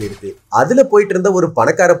டாக்ஸியை நிறுத்தி அதுல போயிட்டு இருந்த ஒரு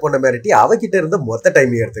பணக்கார பொண்ணை மிரட்டி அவகிட்ட இருந்த மொத்த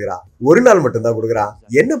டைமையும் எடுத்துக்கிறான். ஒரு நாள் மட்டும் தான் கொடுக்குறான்.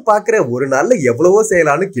 என்ன பாக்குற, ஒரு நாள்ல எவ்வளவோ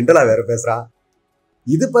செய்யலான்னு கிண்டலா வேற பேசுறான்.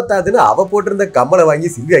 இது பத்தாதுன்னு அவ போட்டிருந்த கம்மலை வாங்கி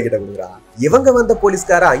சில்வியா கிட்ட கொடுக்குறான். இவங்க வந்த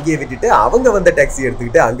போலீஸ்கார அங்கேயே விட்டுட்டு அவங்க வந்த டாக்ஸி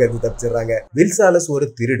எடுத்துக்கிட்டு அங்க இருந்து தப்பிச்சிடுறாங்க. வில்சாலஸ் ஒரு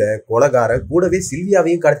திருட கொலகார, கூடவே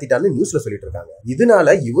சில்வியாவையும் கடத்திட்டான்னு நியூஸ்ல சொல்லிட்டு இருக்காங்க.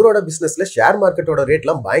 இதனால இவரோட பிசினஸ்ல ஷேர் மார்க்கெட்டோட ரேட்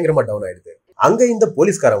எல்லாம் பயங்கரமா டவுன் ஆயிடுது. அங்க இந்த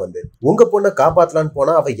போலீஸ்காரன் வந்து உங்க பொண்ணை காப்பாத்தலான்னு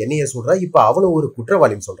போனா அவ என்னைய சொல்றா, இப்ப அவனும் ஒரு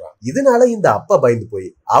குற்றவாளின்னு சொல்றான். இதனால இந்த அப்பா பயந்து போய்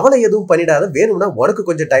அவளை எதுவும் பண்ணிடாத, வேணும்னா உனக்கு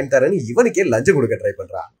கொஞ்சம் டைம் தரேன்னு இவனுக்கே லஞ்சம் கொடுக்க ட்ரை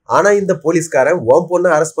பண்றான். ஆனா இந்த போலீஸ்காரன் உன்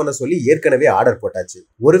பொண்ணை அரெஸ்ட் பண்ண சொல்லி ஏற்கனவே ஆர்டர் போட்டாச்சு.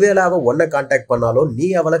 ஒருவேளை அவ உன்னை கான்டாக்ட் பண்ணாலோ நீ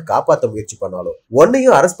அவளை காப்பாத்த முயற்சி பண்ணாலோ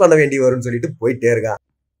உன்னையும் அரெஸ்ட் பண்ண வேண்டி வரும்னு சொல்லிட்டு போயிட்டே இருக்கா.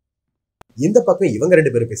 இந்த பக்கம் இவங்க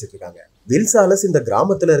 2 பேரும் பேசிட்டு இருக்காங்க. வில்சாலஸ் இந்த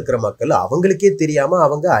கிராமத்துல இருக்கிற மக்கள் அவங்களுக்கே தெரியாம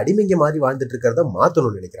அவங்க அடிமைங்க மாதிரி வாழ்ந்துட்டு இருக்கிறத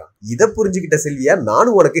மாத்தணும்னு நினைக்கிறான். இதை புரிஞ்சுக்கிட்ட சில்வியா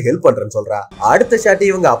நானும் உனக்கு ஹெல்ப் பண்றேன்னு சொல்றா. அடுத்த ஷாட்டி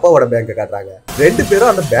இவங்க அப்பாவோட பேங்க காட்டுறாங்க. 2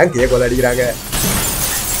 பேரும் அந்த பேங்கையே கொள்ளடிக்கிறாங்க.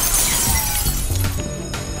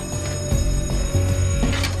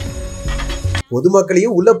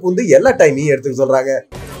 பொதுமக்களையும் உள்ள பூந்து எல்லா டைமையும் எடுத்துக்க சொல்றாங்க.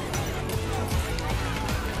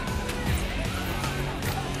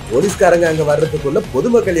 போலீஸ்காரங்க அங்க வர்றதுக்குள்ள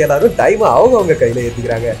பொதுமக்கள் எல்லாரும் டைம் அவங்க கையில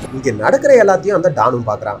ஏத்திக்கிறாங்க. இங்க நடக்கிற எல்லாத்தையும் அந்த டானும்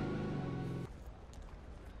பாக்குறான்.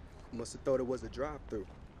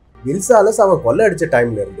 வில்சாலஸ் அவன் கொள்ள அடிச்ச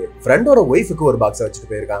டைம்ல இருந்து ஃப்ரெண்டோட ஒய்ஃபுக்கு ஒரு பாக்ஸ்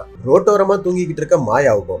வச்சுட்டு போயிருக்கான். ரோட்டோரமா தூங்கிக்கிட்டு இருக்க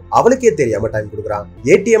மாயாவுக்கும் அவளுக்கே தெரியாம டைம் கொடுக்குறான்.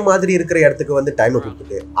 ஏடிஎம் மாதிரி இருக்கிற இடத்துக்கு வந்து டைமை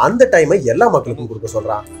கொடுத்துட்டு அந்த டைமை எல்லா மக்களுக்கும் கொடுக்க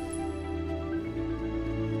சொல்றான்.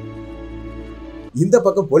 இந்த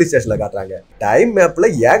பக்கம் போலீஸ் ஸ்டேஷன்ல காட்டுறாங்க. டைம் மேப்ல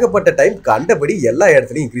ஏகப்பட்ட டைம் கண்டபடி எல்லா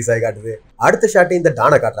இடத்துலயும் இன்க்ரீஸ் ஆகி காட்டுது. அடுத்த ஷாட்டை இந்த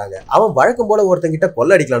டானை காட்டுறாங்க. அவன் வழக்கம் போல ஒருத்தங்கிட்ட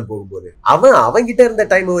கொள்ள அடிக்கலான்னு போகும்போது அவன்கிட்ட இருந்த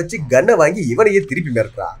டைமை வச்சு கன்னை வாங்கி இவனையே திருப்பி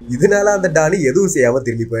மிரட்டுறான். இதனால அந்த டானி எதுவும் செய்யாம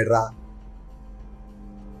திரும்பி போயிடுறான்.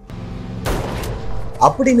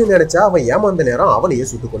 அப்படின்னு நினைச்சா அவன் ஏமாந்த நேரம் அவனையே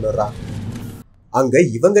சுட்டு கொண்டுறான். அங்க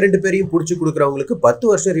இவங்க 2 பேரையும் புடிச்சு கொடுக்கறவங்களுக்கு 10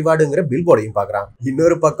 வருஷம் ரிவார்டுங்கிற பில் போர்டையும் பாக்குறான்.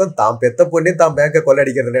 இன்னொரு பக்கம் தான் பெத்த பொண்ணே தான் பேங்க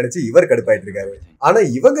கொள்ளடிக்கிறத நினைச்சு இவர் கடுப்பாயிட்டு இருக்காரு. ஆனா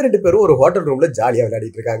இவங்க 2 பேரும் ஒரு ஹோட்டல் ரூம்ல ஜாலியா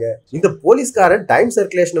விளையாடிட்டு இருக்காங்க. இந்த போலீஸ்காரன் டைம்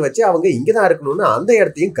சர்க்குலேஷன் வச்சு அவங்க இங்கதான் இருக்கணும்னு அந்த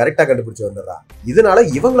இடத்தையும் கரெக்டா கண்டுபிடிச்சு வந்துடுறான். இதனால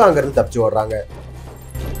இவங்களும் அங்க இருந்து தப்பிச்சு ஓடுறாங்க.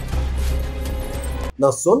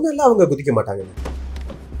 நான் சொன்னல அவங்க குதிக்க மாட்டாங்க,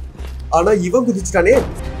 ஆனா இவன் குதிச்சுட்டானே.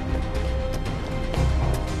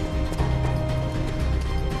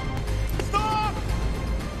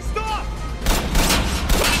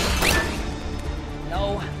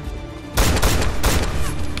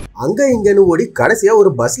 அங்க இங்கன்னு ஓடி கடைசியா ஒரு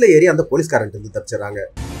பஸ்ல ஏறி அந்த போலீஸ்காரன் இருந்து தப்பிச்சிடறாங்க.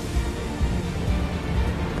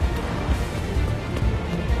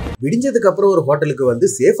 விடிஞ்சதுக்கு அப்புறம் ஒரு ஹோட்டலுக்கு வந்து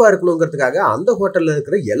சேஃபா இருக்கணுங்கிறதுக்காக அந்த ஹோட்டல்ல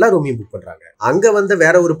இருக்கிற எல்லா ரூமையும் புக் பண்றாங்க. அங்க வந்த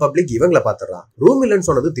வேற ஒரு பப்ளிக் இவங்களை பாத்துறான். ரூம் இல்லைன்னு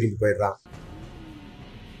சொன்னது திரும்பி போயிடுறான்.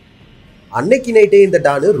 அன்னைக்கு நைட்டே இந்த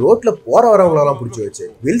டானு ரோட்ல போற வரவங்களெல்லாம் பிடிச்சி வச்சு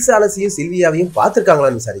வில்சாலஸையும் சில்வியாவையும்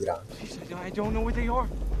பாத்துருக்காங்களான்னு விசாரிக்கிறான்.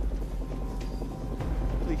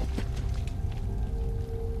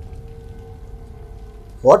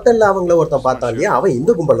 ஹோட்டல்ல அவங்கள ஒருத்தன் பார்த்தான் இல்லையா, அவன்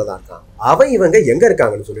இந்த கும்பல்ல தான் இருக்கான். அவன் இவங்க எங்க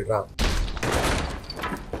இருக்காங்கன்னு சொல்லிடுறான்.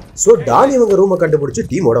 சோ டான் இவங்க ரூமை கண்டுபிடிச்சு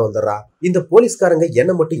டீமோட வந்துடுறா. இந்த போலீஸ்காரங்க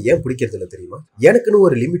என்ன மட்டும் ஏன் பிடிக்கிறது இல்ல தெரியுமா? எனக்குன்னு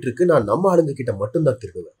ஒரு லிமிட் இருக்கு, நான் நம்ம ஆளுங்க கிட்ட மட்டும் தான்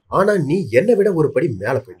திருடுவேன். ஆனா நீ என்னை விட ஒரு படி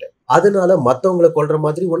மேல போயிட்ட, அதனால மத்தவங்களை கொல்ற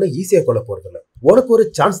மாதிரி உன்னை ஈஸியா கொல்ல போறது இல்ல. உனக்கு ஒரு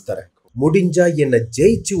சான்ஸ் தரேன், முடிஞ்சா என்ன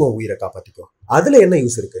ஜெயிச்சு உன் உயிரை காப்பாத்திக்கோ. அதுல என்ன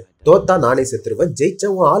யூஸ் இருக்கு? தோத்தா நானே செத்துருவேன், ஜெயிச்சா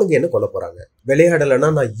உன் ஆளுங்க என்ன கொல்ல போறாங்க.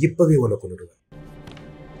 விளையாடலன்னா நான் இப்பவே உன்னை கொண்டுடுவேன்.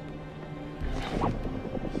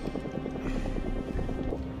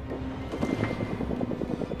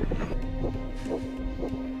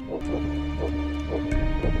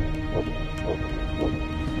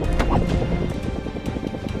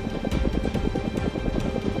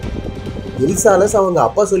 வில்சாலஸ் அவங்க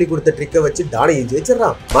அப்பா சொல்லி கொடுத்த ட்ரிக்கை வச்சு டானையும்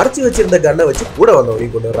ஜெயிச்சிடறான். மறைச்சு வச்சிருந்த கன்னை வச்சு கூட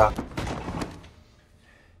வந்தவரையும் கொண்டு வர்றான்.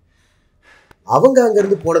 அவங்க அங்க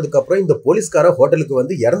இருந்து போனதுக்கு அப்புறம் இந்த போலீஸ்கார ஹோட்டலுக்கு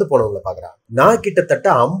வந்து இறந்து போனவங்களை பாக்குறான். நான் கிட்டத்தட்ட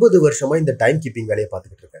 50 வருஷமா இந்த டைம் கீப்பிங் வேலையை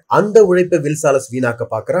பார்த்துக்கிட்டு இருக்கேன். அந்த உழைப்பை வில்சாலஸ்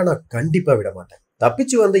வீணாக்க பாக்குறான். நான் கண்டிப்பா விட மாட்டேன்.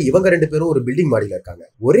 தப்பிச்சு வந்த இவங்க 2 பேரும் ஒரு பில்டிங் மாடியில இருக்காங்க.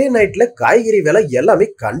 ஒரே நைட்ல காய்கறி விலை எல்லாமே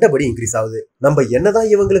கண்டபடி இன்க்ரீஸ் ஆகுது. நம்ம என்னதான்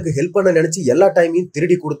இவங்களுக்கு ஹெல்ப் பண்ண நினைச்சு எல்லா டைமையும்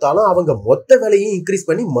திருடி கொடுத்தாலும் அவங்க மொத்த விலையும் இன்க்ரீஸ்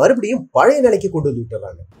பண்ணி மறுபடியும் பழைய நிலைக்கு கொண்டு வந்து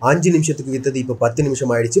விட்டுறாங்க. 5 நிமிஷத்துக்கு வித்தது இப்ப 10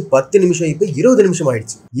 நிமிஷம் ஆயிடுச்சு, 10 நிமிஷம் இப்ப 20 நிமிஷம்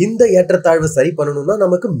ஆயிடுச்சு. இந்த ஏற்றத்தாழ்வை சரி பண்ணணும்னா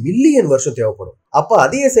நமக்கு மில்லியன் வருஷம் தேவைப்படும். அப்ப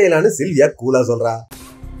அதையே செய்யலான்னு சில்வியா கூலா சொல்றா.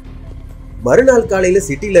 மறுநாள் காலையில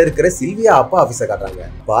சிட்டில இருக்கிற சில்வியா அப்பா ஆபீஸ காட்டுறாங்க.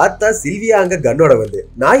 பார்த்தா சில்வியா அங்க கன்னோட வந்து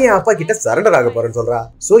நான் என் அப்பா கிட்ட சரண்டர் ஆக போறேன்னு சொல்றா.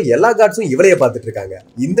 சோ எல்லா கார்ட்ஸும் இவளைய பாத்துட்டு இருக்காங்க.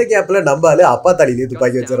 இந்த கேப்ல நம்பால அப்பா தாலிலேயே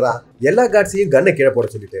துப்பாக்கி வச்சிடறான். எல்லா கார்ட்ஸையும் கன்னை கீழே போட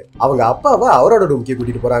சொல்லிட்டு அவங்க அப்பாவை அவரோட ரூம்க்கே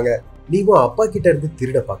கூட்டிட்டு போறாங்க. நீவும் அப்பா கிட்ட இருந்து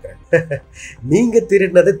திருட பாக்குற. நீங்க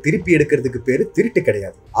திருடினதை திருப்பி எடுக்கிறதுக்கு பேரு திருட்டு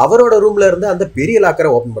கிடையாது. அவரோட ரூம்ல இருந்து அந்த பெரிய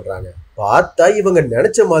லாக்கரை ஓபன் பண்றாங்க. பார்த்தா இவங்க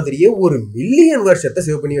நினைச்ச மாதிரியே 1,000,000 வருஷத்தை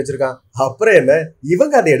சேவ் பண்ணி வச்சிருக்கான். அப்புறம் என்ன,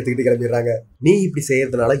 இவங்க அதை எடுத்துக்கிட்டு கிளம்பிடுறாங்க. நீ இப்படி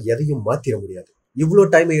செய்யறதுனால எதையும் மாத்திர முடியாது. இவ்வளோ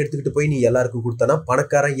டைமை எடுத்துக்கிட்டு போய் நீ எல்லாருக்கும் கொடுத்தனா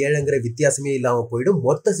பணக்காரன் ஏழைங்கிற வித்தியாசமே இல்லாம போயிடும்.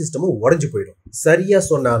 மொத்த சிஸ்டமும் உடைஞ்சு போயிடும். சரியா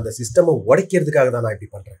சொன்ன அந்த சிஸ்டமை உடைக்கிறதுக்காக தான் நான் இப்படி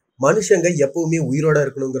பண்றேன். மனுஷங்க எப்பவுமே உயிரோட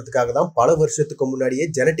இருக்கணுங்கிறதுக்காக தான் பல வருஷத்துக்கு முன்னாடியே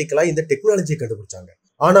ஜெனட்டிக்கலா இந்த டெக்னாலஜியை கண்டுபிடிச்சாங்க.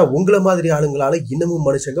 ஆனா உங்களை மாதிரி ஆளுங்களால இன்னமும்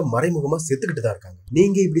மனுஷங்க மறைமுகமா செத்துக்கிட்டு தான் இருக்காங்க.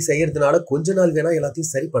 நீங்க இப்படி செய்யறதுனால கொஞ்ச நாள் வேணா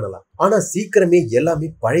எல்லாத்தையும் சரி பண்ணலாம். ஆனா சீக்கிரமே எல்லாமே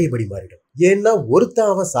பழையபடி மாறிடும். ஏன்னா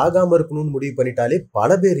ஒருத்தன் அவன் சாகாம இருக்கணும்னு முடிவு பண்ணிட்டாலே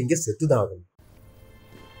பல பேர் இங்க செத்துதான் ஆகணும்.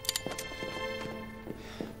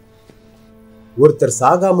 ஒருத்தர்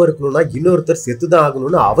சாகாம இருக்கணும்னா இன்னொருத்தர் செத்துதான்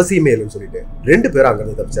ஆகணும்னு அவசியமே இல்லைன்னு சொல்லிட்டு 2 பேரும்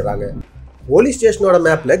அங்கிருந்து தப்பிச்சிடறாங்க. போலீஸ் ஸ்டேஷனோட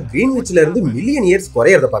மேப்ல கிரீன்விச்ல இருந்து மில்லியன் இயர்ஸ்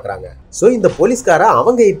குறையறத பாக்குறாங்க. சோ இந்த போலீஸ்கார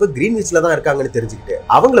அவங்க இப்ப கிரீன்விச்ல தான் இருக்காங்கன்னு தெரிஞ்சுக்கிட்டு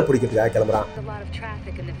அவங்கள பிடிக்கிறதுக்காக கிளம்புறான்.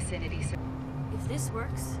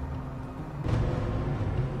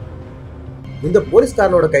 இந்த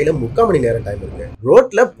போலீஸ்காரனோட கையில 3/4 மணி நேரம் டைம் இருக்கு.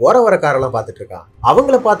 ரோட்ல போற வர காரெல்லாம் பாத்துட்டு இருக்கான்.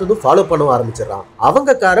 அவங்கள பார்த்ததும் ஃபாலோ பண்ண ஆரம்பிச்சிடறான்.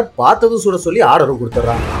 அவங்க காரை பார்த்ததும் சுட சொல்லி ஆர்டரும்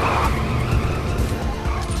கொடுத்துறான்.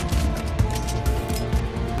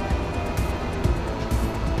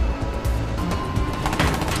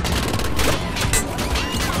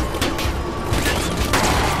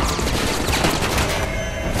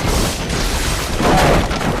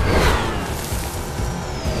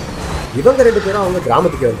 இவங்க 2 பேரும் அவங்க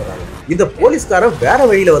கிராமத்துக்கு வந்துடுறாங்க. இந்த போலீஸ்காரன் வேற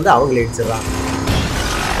வழியில வந்து அவங்களை இடிச்சிடறான்.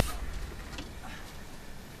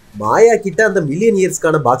 மாயா கிட்ட அந்த மில்லியன்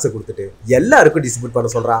இயர்ஸ்க்கான பாக்ஸை கொடுத்துட்டு எல்லாருக்கும் டிஸ்ட்ரிபியூட்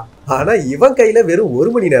பண்ண சொல்றான். ஆனா இவன் கையில வெறும்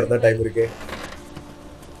 1 மணி நேரம் தான் டைம் இருக்கு.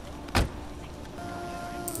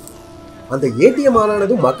 அந்த ஏடிஎம்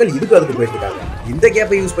ஆனதும் மக்கள் இதுக்கு அதுக்கு போயிட்டு இருக்காங்க. இந்த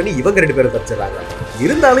கேப்பை யூஸ் பண்ணி இவங்க 2 பேரும் தப்பிச்சிடறாங்க.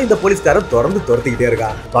 இருந்தாலும் இந்த போலீஸ்காரன் தொடர்ந்து துரத்திக்கிட்டே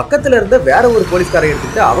இருக்கான். பக்கத்துல இருந்த வேற ஒரு போலீஸ்காரன்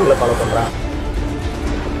எடுத்துட்டு அவங்கள ஃபாலோ பண்றான்.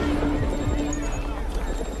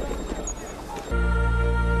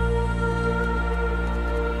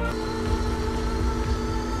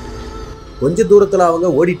 கொஞ்ச தூரத்துல அவங்க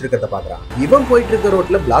ஓடிட்டு இருக்கிறத பாக்குறான். இவன் போயிட்டு இருக்க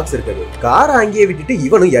ரோட்ல பிளாக்ஸ் இருக்குது. காரை அங்கேயே விட்டுட்டு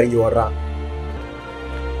இவனும் இறங்கி ஓடுறான்.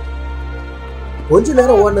 கொஞ்ச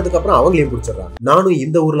நேரம் ஓடினதுக்கு அப்புறம் அவங்களையும் பிடிச்சிடறான். நானும்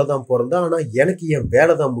இந்த ஊர்ல தான் பிறந்தேன். ஆனா எனக்கு என்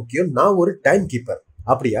வேலை தான் முக்கியம். நான் ஒரு டைம் கீப்பர்.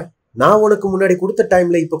 அப்படியா? நான் உனக்கு முன்னாடி கொடுத்த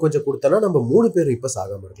டைம்ல இப்ப கொஞ்சம் கொடுத்தனா நம்ம 3 பேரும் இப்ப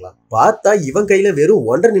சாகாம இருக்கலாம். பார்த்தா இவன் கையில வெறும்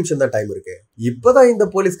 1.5 நிமிஷம் தான் டைம் இருக்கு. இப்பதான் இந்த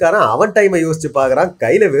போலீஸ்காரன் அவன் டைமை யோசிச்சு பாக்குறான்.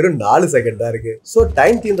 கையில வெறும் 4 செகண்ட் தான் இருக்கு. சோ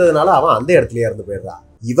டைம் தீர்ந்ததுனால அவன் அந்த இடத்துல இறந்து போயிடுறான்.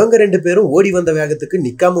 இவங்க 2 பேரும் ஓடி வந்த வேகத்துக்கு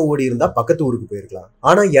நிக்காம ஓடி இருந்தா பக்கத்து ஊருக்கு போயிருக்கலாம்.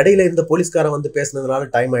 ஆனா இடையில இந்த போலீஸ்காரன் வந்து பேசினதுனால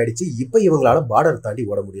டைம் ஆயிடுச்சு. இப்ப இவங்களால பார்டர் தாண்டி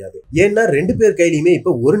ஓட முடியாது. ஏன்னா 2 பேர் கையிலுமே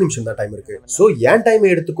இப்ப 1 நிமிஷம் தான் டைம் இருக்கு. சோ என் டைமை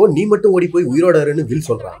எடுத்துக்கோ, நீ மட்டும் ஓடி போய் உயிரோட இருன்னு வில்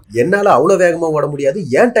சொல்றான். என்னால அவ்வளவு வேகமா ஓட முடியாது,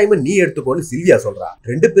 என் டைமை நீ எடுத்துக்கோன்னு சில்வியா சொல்றா.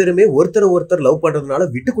 2 பேருமே ஒருத்தர் லவ் பண்றதுனால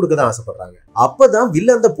விட்டு கொடுக்க தான் ஆசைப்படுறாங்க. அப்பதான்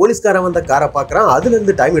வில்ல அந்த போலீஸ்காரன் வந்த காரை பாக்குறான். அதுல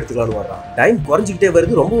இருந்து டைம் எடுத்துக்கலாம்னு வர்றான். டைம் குறைஞ்சிக்கிட்டே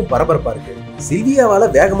வருது. ரொம்பவும் பரபரப்பா இருக்கு. சில்வியாவால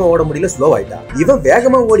வேகமா ஓட முடியல, ஸ்லோ ஆயிட்டா. இவன்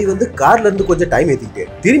வேகமா ஓடி வந்து கார்ல இருந்து கொஞ்சம் டைம் ஏத்திட்டு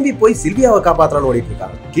திரும்பி போய் சில்வியாவை காப்பாத்தலான்னு ஓடிட்டு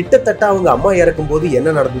இருக்கான். கிட்டத்தட்ட அவங்க அம்மா இறக்கும் போது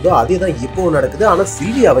என்ன நடந்ததோ அதேதான் இப்பவும் நடக்குது. ஆனா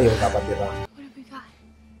சில்வியாவை இவன் காப்பாத்திடுறான்.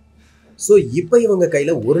 சோ இப்ப இவங்க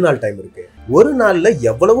கையில 1 நாள் டைம் இருக்கு. 1 நாள்ல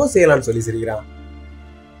எவ்வளவோ செய்யலாம்னு சொல்லி சிரிக்கிறான்.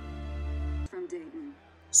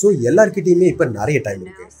 சோ எல்லார்கிட்டயுமே இப்ப நிறைய டைம்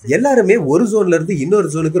இருக்கு. எல்லாருமே ஒரு ஜோன்ல இருந்து இன்னொரு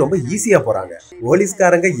ஜோனுக்கு ரொம்ப ஈஸியா போறாங்க.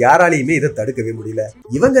 போலீஸ்காரங்க யாராலையுமே இதை தடுக்கவே முடியல.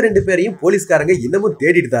 இவங்க 2 பேரையும் போலீஸ்காரங்க இன்னமும்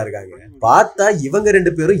தேடிட்டு தான் இருக்காங்க. பார்த்தா இவங்க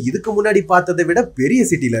 2 பேரும் இதுக்கு முன்னாடி பார்த்ததை விட பெரிய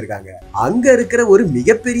சிட்டில இருக்காங்க. அங்க இருக்கிற ஒரு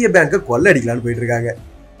மிகப்பெரிய பேங்க கொள்ளடிக்கலான்னு போயிட்டு இருக்காங்க.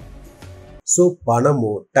 சோ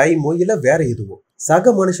பணமோ டைமோ இல்ல வேற எதுவோ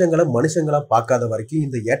சக மனுஷங்களா பார்க்காத வரைக்கும்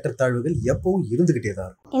இந்த ஏற்றத்தாழ்வுகள் எப்பவும் இருந்துகிட்டே தான்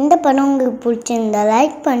இருக்கும். இந்த படம் உங்களுக்கு பிடிச்சிருந்தா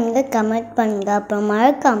லைக் பண்ணுங்க, கமெண்ட் பண்ணுங்க, அப்புறம்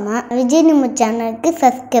மறக்காம விஜய் நேமோ சேனலுக்கு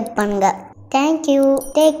சப்ஸ்கிரைப் பண்ணுங்க. தேங்க்யூ,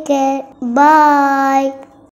 டேக் கேர், பாய்.